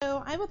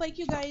I would like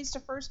you guys to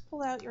first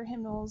pull out your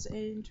hymnals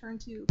and turn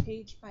to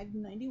page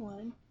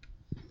 591.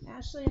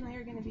 Ashley and I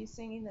are going to be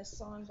singing this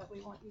song, but we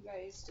want you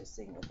guys to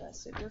sing with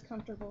us if you're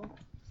comfortable.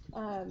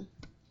 I'm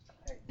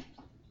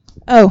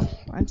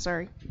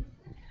sorry.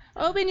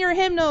 Open your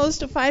hymnals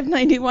to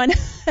 591.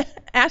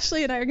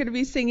 Ashley and I are going to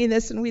be singing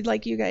this, and we'd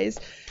like you guys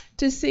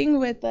to sing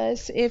with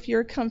us if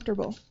you're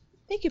comfortable.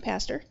 Thank you,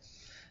 Pastor.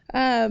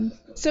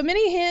 So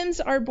many hymns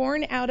are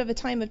born out of a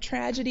time of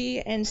tragedy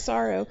and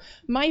sorrow.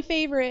 My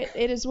favorite,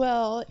 it as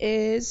well,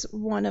 is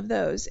one of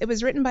those. It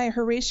was written by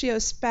Horatio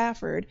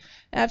Spafford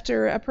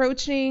after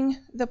approaching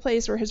the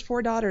place where his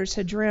 4 daughters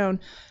had drowned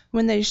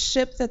when the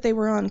ship that they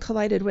were on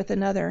collided with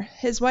another.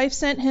 His wife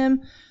sent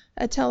him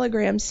a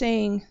telegram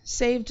saying,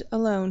 "Saved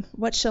alone,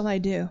 what shall I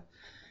do?"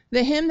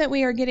 The hymn that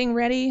we are getting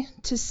ready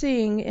to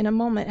sing in a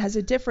moment has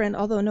a different,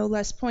 although no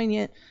less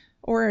poignant,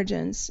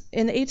 origins.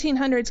 In the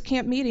 1800s,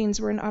 camp meetings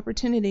were an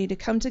opportunity to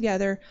come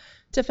together,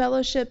 to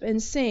fellowship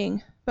and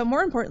sing, but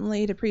more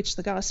importantly, to preach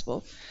the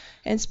gospel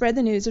and spread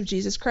the news of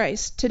Jesus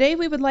Christ. Today,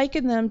 we would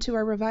liken them to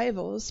our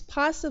revivals,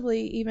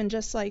 possibly even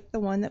just like the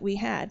one that we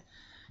had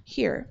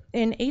here.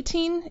 In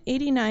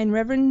 1889,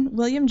 Reverend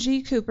William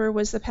G. Cooper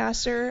was the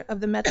pastor of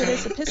the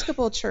Methodist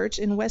Episcopal Church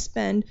in West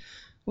Bend,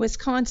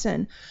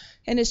 Wisconsin,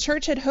 and his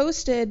church had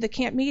hosted the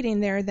camp meeting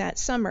there that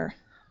summer.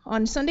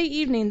 On Sunday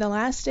evening, the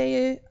last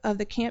day of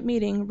the camp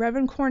meeting,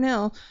 Reverend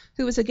Cornell,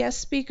 who was a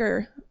guest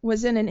speaker,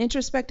 was in an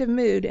introspective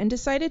mood and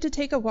decided to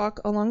take a walk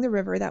along the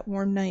river that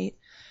warm night.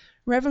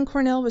 Reverend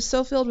Cornell was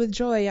so filled with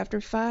joy after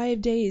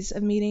 5 days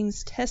of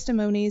meetings,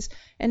 testimonies,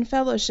 and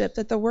fellowship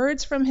that the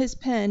words from his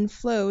pen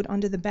flowed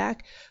onto the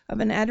back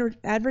of an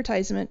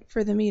advertisement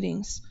for the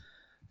meetings.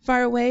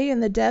 "Far away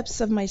in the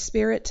depths of my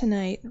spirit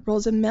tonight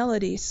rolls a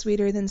melody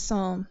sweeter than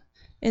psalm.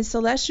 In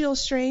celestial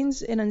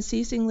strains it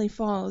unceasingly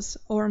falls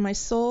o'er my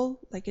soul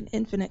like an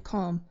infinite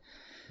calm.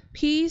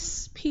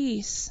 Peace,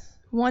 peace,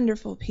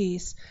 wonderful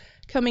peace,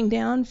 coming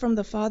down from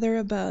the Father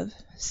above,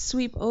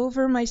 sweep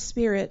over my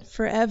spirit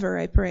forever,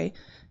 I pray,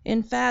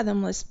 in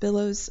fathomless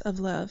billows of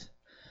love."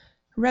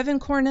 Reverend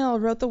Cornell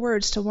wrote the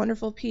words to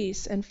Wonderful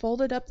Peace and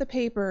folded up the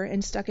paper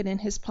and stuck it in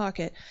his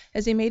pocket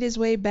as he made his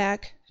way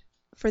back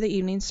for the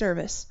evening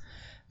service.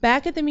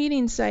 Back at the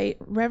meeting site,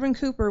 Reverend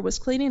Cooper was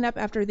cleaning up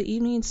after the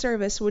evening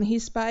service when he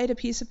spied a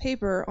piece of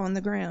paper on the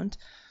ground.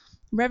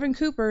 Reverend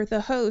Cooper, the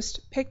host,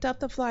 picked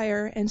up the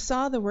flyer and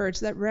saw the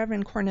words that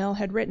Reverend Cornell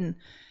had written.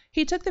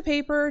 He took the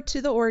paper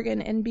to the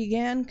organ and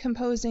began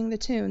composing the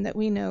tune that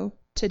we know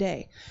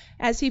today.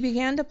 As he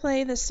began to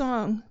play the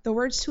song, the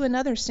words to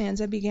another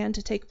stanza began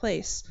to take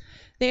place.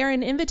 They are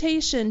an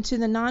invitation to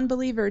the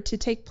non-believer to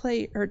take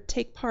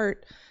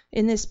part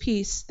in this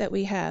peace that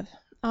we have.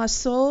 Ah,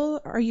 soul,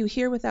 are you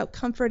here without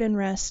comfort and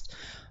rest,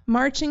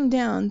 marching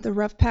down the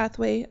rough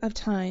pathway of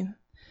time?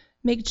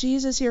 Make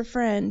Jesus your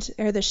friend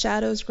ere the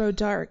shadows grow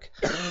dark.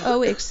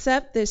 Oh,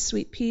 accept this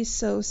sweet peace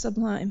so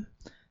sublime.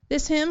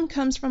 This hymn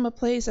comes from a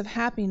place of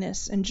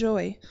happiness and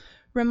joy,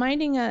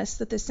 reminding us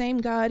that the same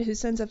God who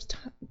sends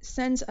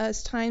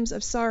us times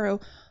of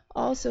sorrow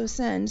also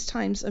sends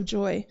times of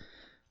joy.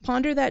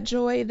 Ponder that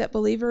joy that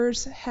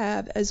believers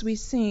have as we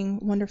sing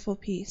Wonderful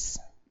Peace.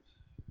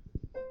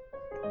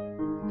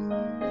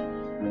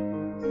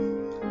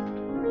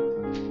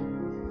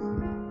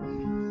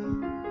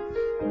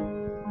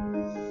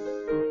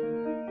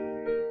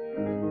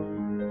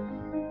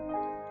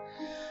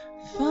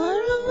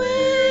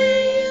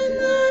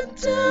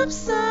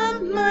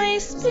 Of my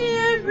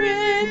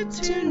spirit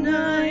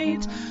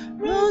tonight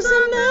rose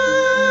a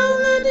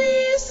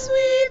melody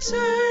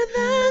sweeter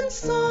than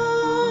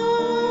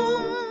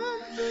song.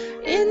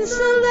 In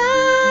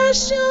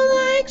celestial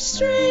like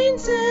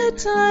strains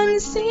it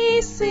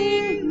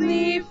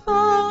unceasingly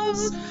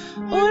falls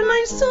o'er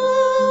my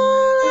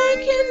soul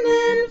like an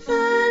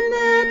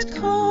infinite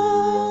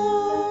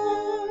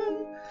calm.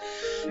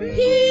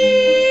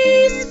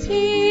 Peace,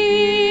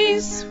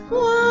 peace,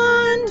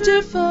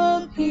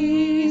 wonderful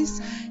peace,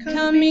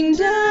 coming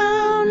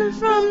down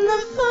from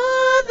the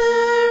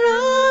Father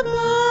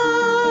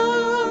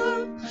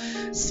above,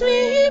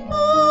 sweep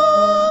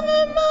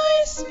over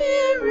my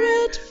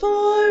spirit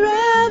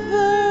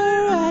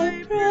forever,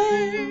 I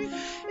pray,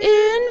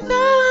 in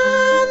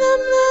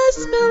fathomless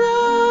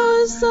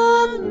billows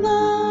of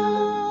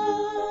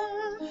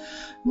love.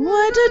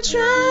 What a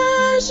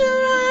treasure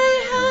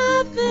I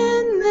have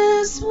in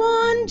this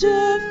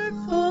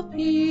wonderful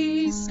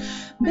peace,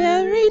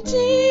 buried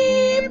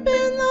deep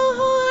in the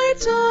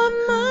heart of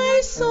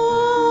my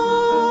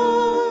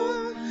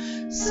soul,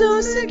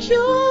 so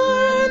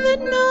secure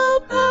that no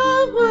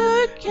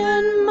power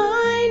can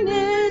mine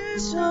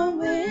it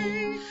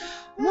away,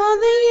 while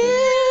the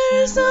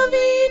years of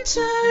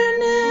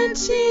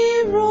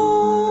eternity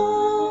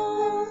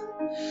roll.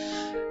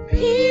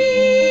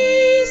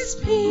 Peace,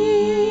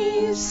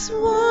 peace,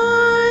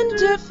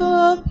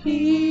 wonderful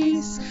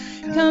peace,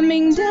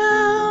 coming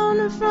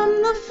down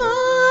from the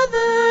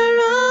Father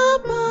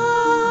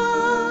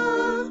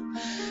above,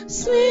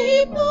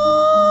 sweep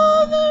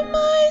over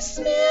my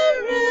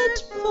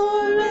spirit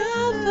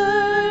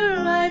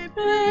forever, I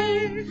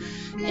pray,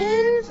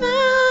 in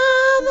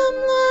fathomless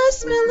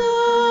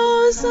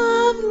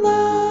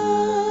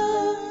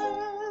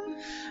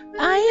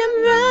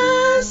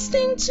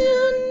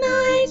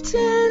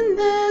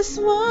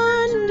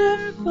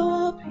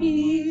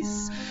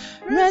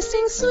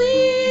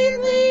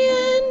sweetly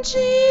in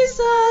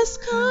Jesus'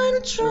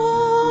 control.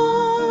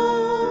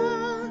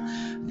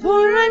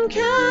 For I'm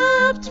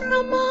kept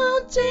from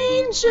all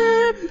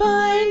danger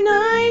by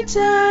night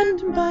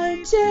and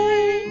by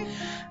day,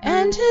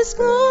 and His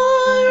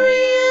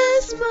glory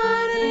is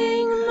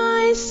flooding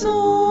my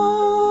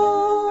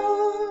soul.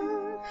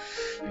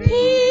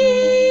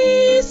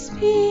 Peace,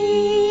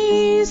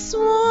 peace,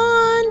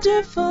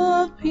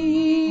 wonderful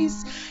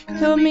peace,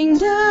 coming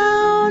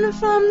down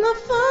from the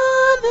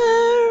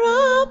Father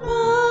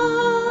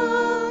above.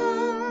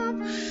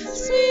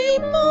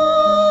 Sweep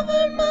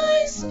over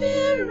my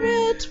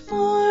spirit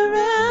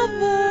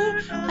forever,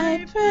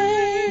 I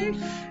pray,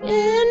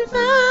 in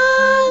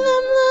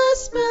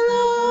fathomless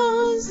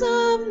billows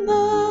of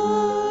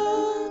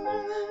love.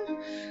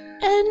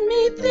 And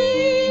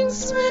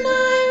methinks when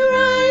I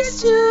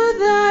rise to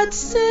that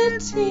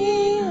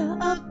city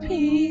of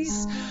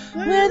peace,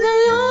 where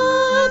the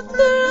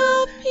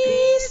author of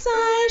peace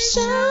I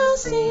shall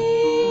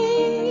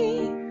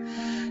see,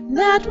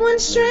 that one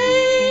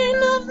strain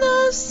of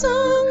the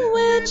song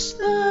which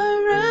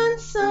the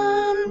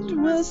ransomed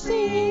will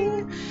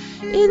sing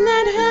in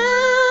that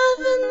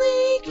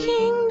heavenly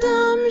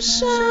kingdom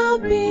shall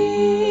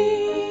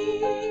be.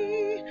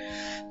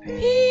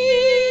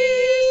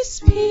 Peace,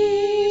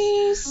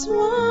 peace,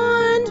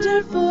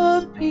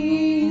 wonderful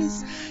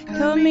peace,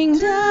 coming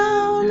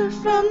down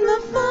from the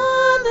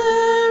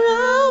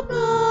Father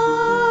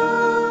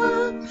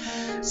above.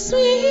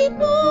 Sweep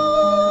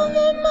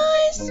over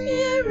my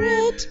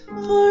spirit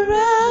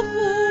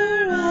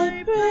forever,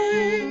 I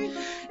pray,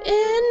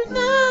 in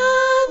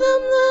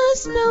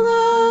fathomless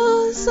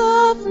billows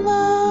of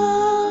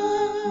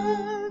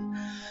love.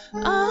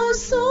 Oh,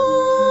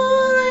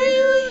 soul, are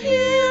you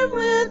here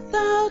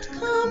without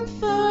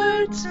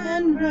comfort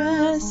and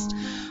rest,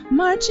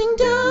 marching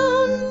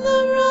down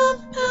the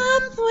rough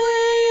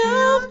pathway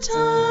of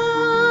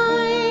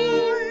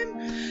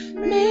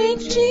time? Make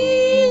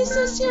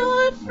Jesus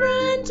your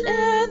friend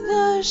ere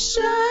the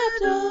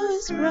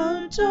shadows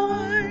grow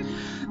dark.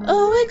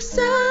 Oh,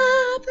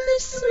 accept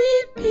this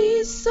sweet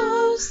peace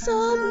so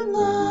sublime.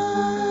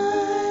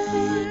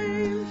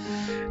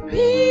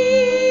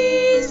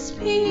 Peace,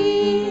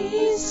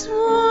 peace,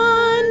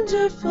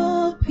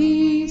 wonderful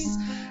peace,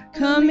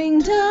 coming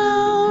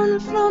down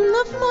from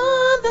the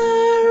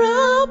Father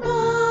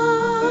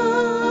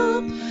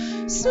above.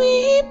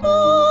 Sweep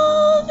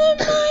over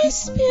my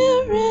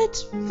spirit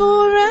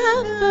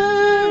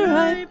forever,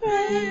 I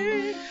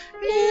pray,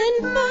 in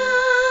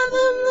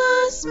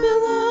fathomless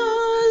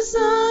billows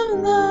of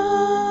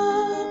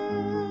love.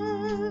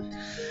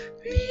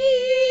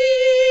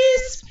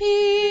 Peace,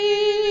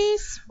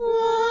 peace,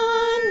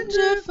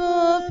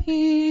 wonderful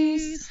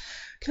peace,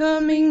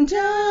 coming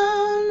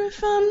down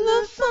from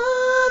the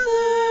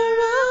Father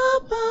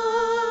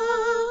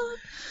above.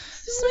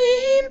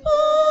 Sweep